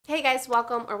Hey guys,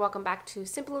 welcome back to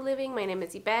Simply Living. My name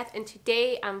is Ibeth, and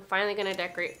today I'm finally gonna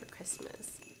decorate for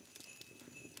Christmas.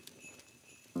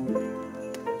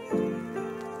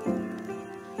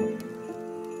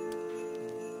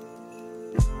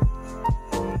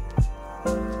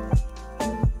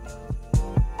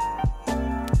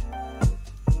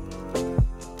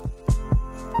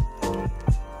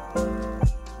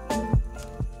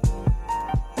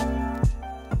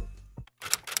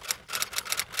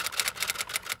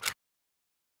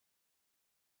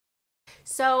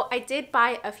 So I did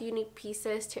buy a few new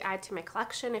pieces to add to my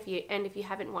collection. If you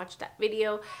haven't watched that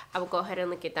video, I will go ahead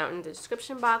and link it down in the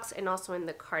description box and also in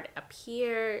the card up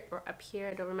here or up here.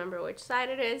 I don't remember which side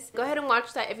it is. Go ahead and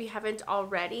watch that if you haven't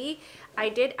already. I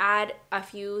did add a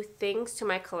few things to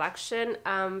my collection.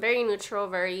 Very neutral,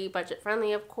 very budget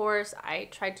friendly, of course. I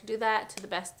tried to do that to the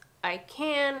best I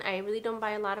can. I really don't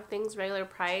buy a lot of things regular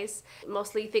price,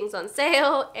 mostly things on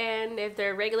sale, and if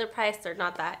they're regular price, they're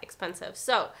not that expensive.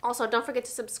 So also don't forget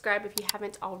to subscribe if you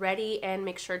haven't already, and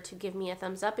make sure to give me a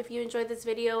thumbs up if you enjoyed this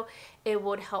video. It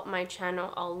would help my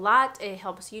channel a lot. It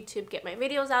helps YouTube get my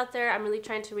videos out there. I'm really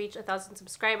trying to reach 1,000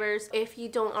 subscribers. If you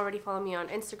don't already follow me on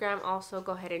Instagram, also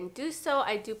go ahead and do so.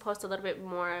 I do post a little bit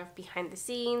more of behind the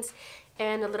scenes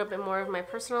and a little bit more of my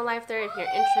personal life there if you're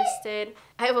interested.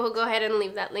 I will go ahead and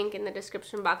leave that link in the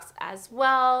description box as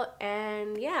well.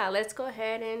 And yeah, let's go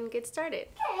ahead and get started.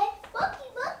 Okay, Bucky.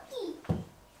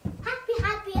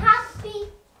 Happy.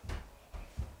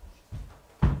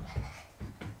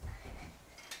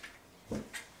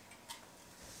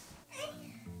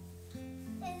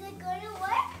 Is it gonna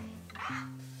work?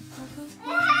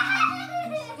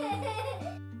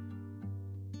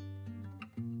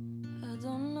 I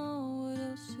don't know what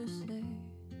else to say.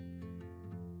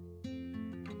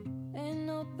 Ain't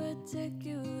no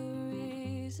particular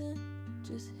reason,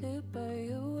 just hit by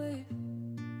your wave.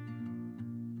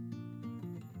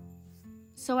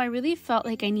 So I really felt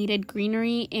like I needed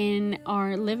greenery in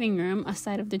our living room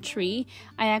aside of the tree.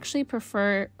 I actually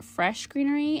prefer fresh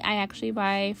greenery. I actually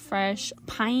buy fresh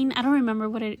pine. I don't remember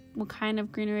what kind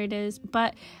of greenery it is,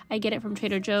 but I get it from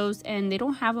Trader Joe's and they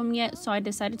don't have them yet. So I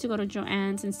decided to go to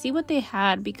Joann's and see what they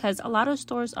had, because a lot of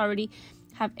stores already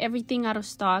have everything out of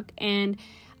stock, and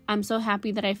I'm so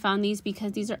happy that I found these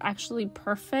because these are actually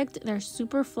perfect. They're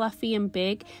super fluffy and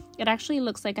big. It actually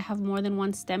looks like I have more than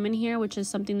one stem in here, which is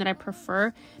something that I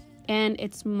prefer, and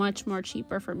it's much more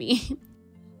cheaper for me.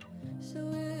 So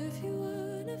if you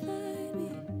wanna find me,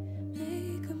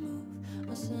 make a move.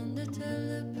 I'll send a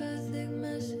telepathic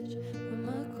message with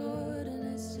my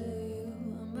coordinates to you.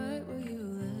 I'm right where you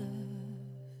left me.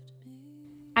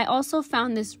 I also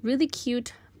found this really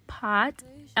cute pot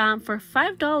for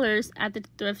 $5 at the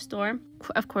thrift store.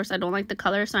 Of course, I don't like the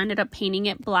color, so I ended up painting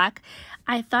it black.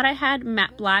 I thought I had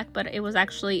matte black, but it was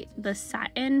actually the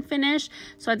satin finish,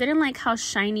 so I didn't like how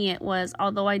shiny it was.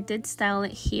 Although I did style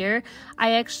it here,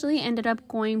 I actually ended up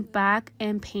going back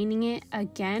and painting it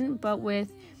again, but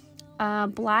with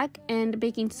black and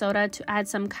baking soda to add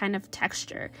some kind of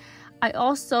texture. I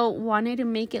also wanted to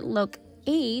make it look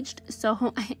aged,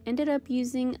 so I ended up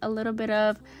using a little bit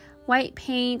of white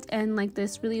paint and like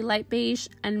this really light beige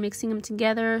and mixing them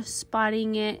together,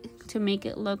 spotting it to make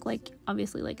it look like,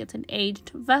 obviously, like it's an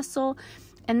aged vessel.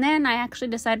 And then I actually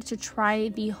decided to try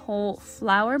the whole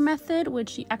flower method,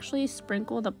 which you actually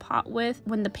sprinkle the pot with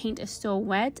when the paint is still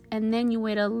wet, and then you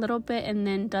wait a little bit and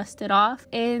then dust it off.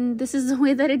 And this is the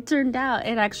way that it turned out.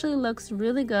 It actually looks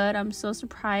really good. I'm so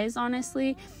surprised,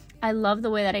 honestly. I love the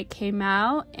way that it came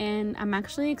out, and I'm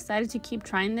actually excited to keep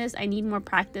trying this. I need more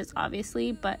practice,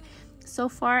 obviously, but so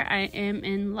far I am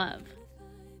in love.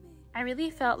 I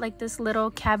really felt like this little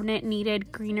cabinet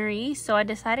needed greenery, so I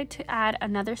decided to add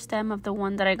another stem of the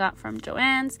one that I got from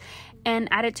Joann's and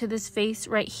add it to this vase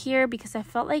right here, because I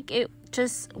felt like it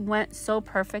just went so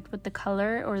perfect with the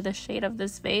color or the shade of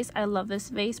this vase. I love this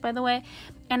vase, by the way.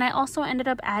 And I also ended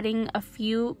up adding a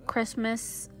few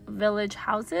Christmas village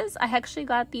houses. I actually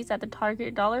got these at the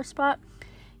Target dollar spot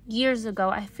years ago.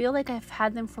 I feel like I've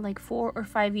had them for like 4 or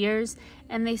 5 years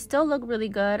and they still look really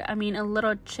good. I mean, a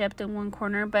little chipped in one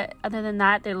corner, but other than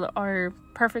that, they are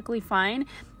perfectly fine.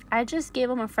 I just gave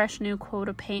them a fresh new coat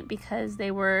of paint because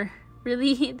they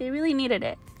really needed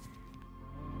it.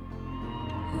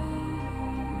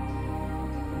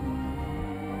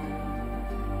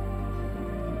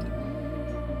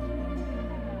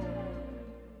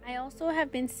 I also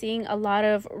have been seeing a lot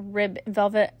of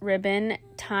velvet ribbon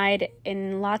tied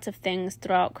in lots of things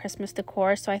throughout Christmas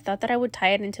decor, so I thought that I would tie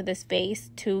it into this vase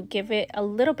to give it a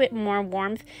little bit more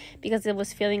warmth because it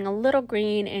was feeling a little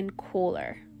green and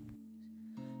cooler.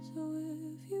 So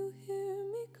if you hear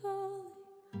me calling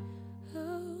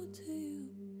out to you,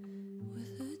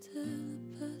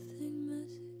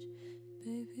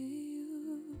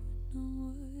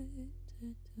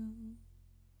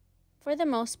 For the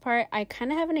most part, I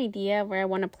kind of have an idea where I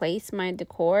want to place my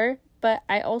decor, but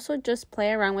I also just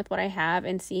play around with what I have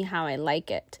and see how I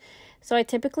like it. So I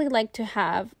typically like to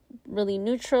have really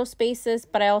neutral spaces,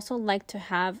 but I also like to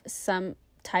have some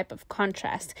type of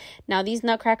contrast. Now, these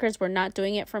nutcrackers were not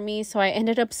doing it for me, so I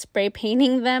ended up spray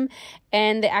painting them,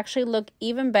 and they actually look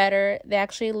even better. They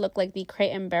actually look like the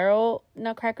Crate and Barrel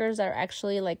nutcrackers that are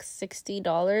actually like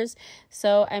 $60.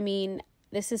 So, I mean,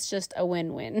 this is just a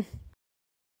win-win.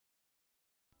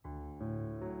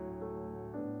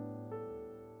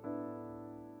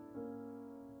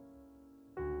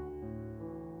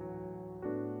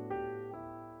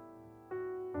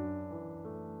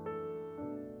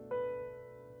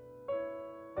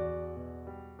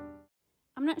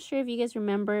 I'm not sure if you guys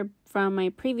remember from my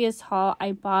previous haul,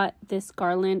 I bought this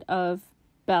garland of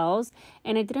bells,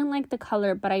 and I didn't like the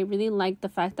color, but I really liked the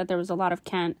fact that there was a lot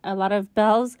of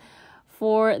bells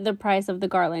for the price of the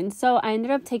garland. So I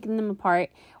ended up taking them apart,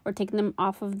 or taking them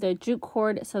off of the jute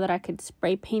cord so that I could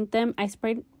spray paint them. I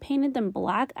spray painted them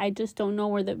black. I just don't know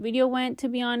where the video went, to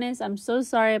be honest. I'm so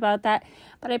sorry about that.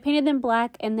 But I painted them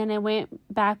black, and then I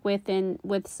went back with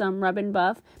some rub and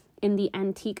buff in the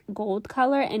antique gold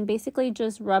color, and basically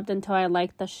just rubbed until I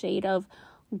liked the shade of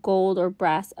gold or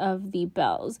brass of the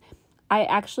bells. I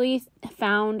actually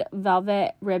found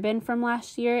velvet ribbon from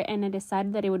last year, and I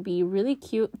decided that it would be really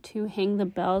cute to hang the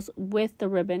bells with the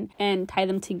ribbon and tie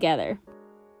them together.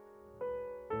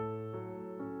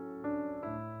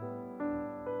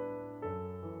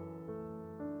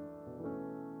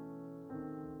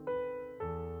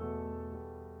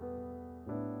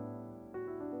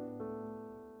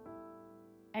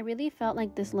 I really felt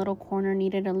like this little corner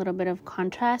needed a little bit of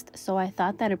contrast, so I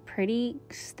thought that a pretty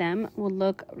stem would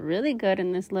look really good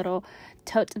in this little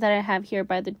tote that I have here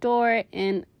by the door,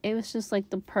 and it was just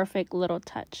like the perfect little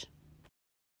touch.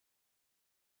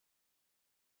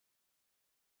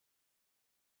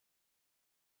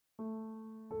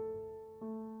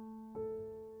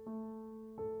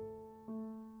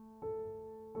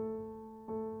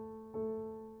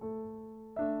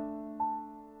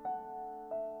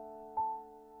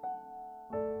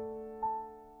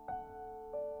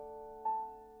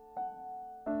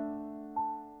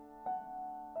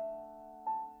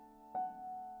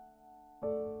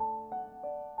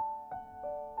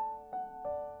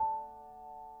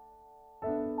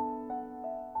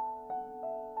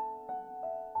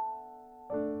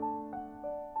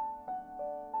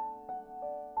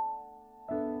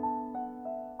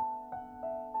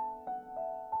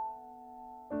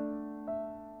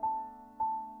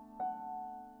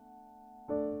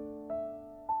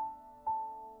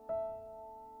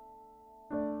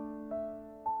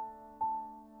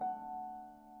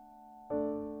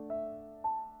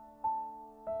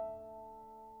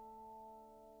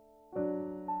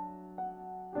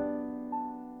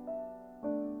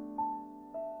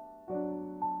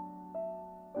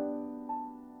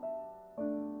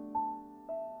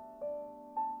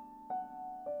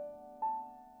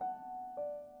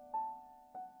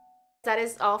 That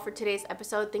is all for today's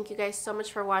episode. Thank you guys so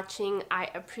much for watching. I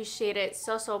appreciate it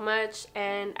so much,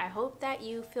 and I hope that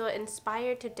you feel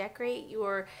inspired to decorate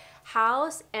your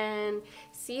house and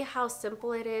see how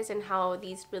simple it is, and how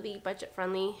these really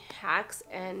budget-friendly hacks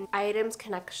and items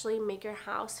can actually make your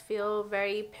house feel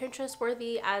very Pinterest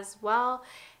worthy as well.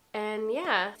 And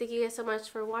yeah, thank you guys so much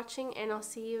for watching, and I'll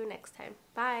see you next time.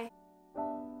 Bye.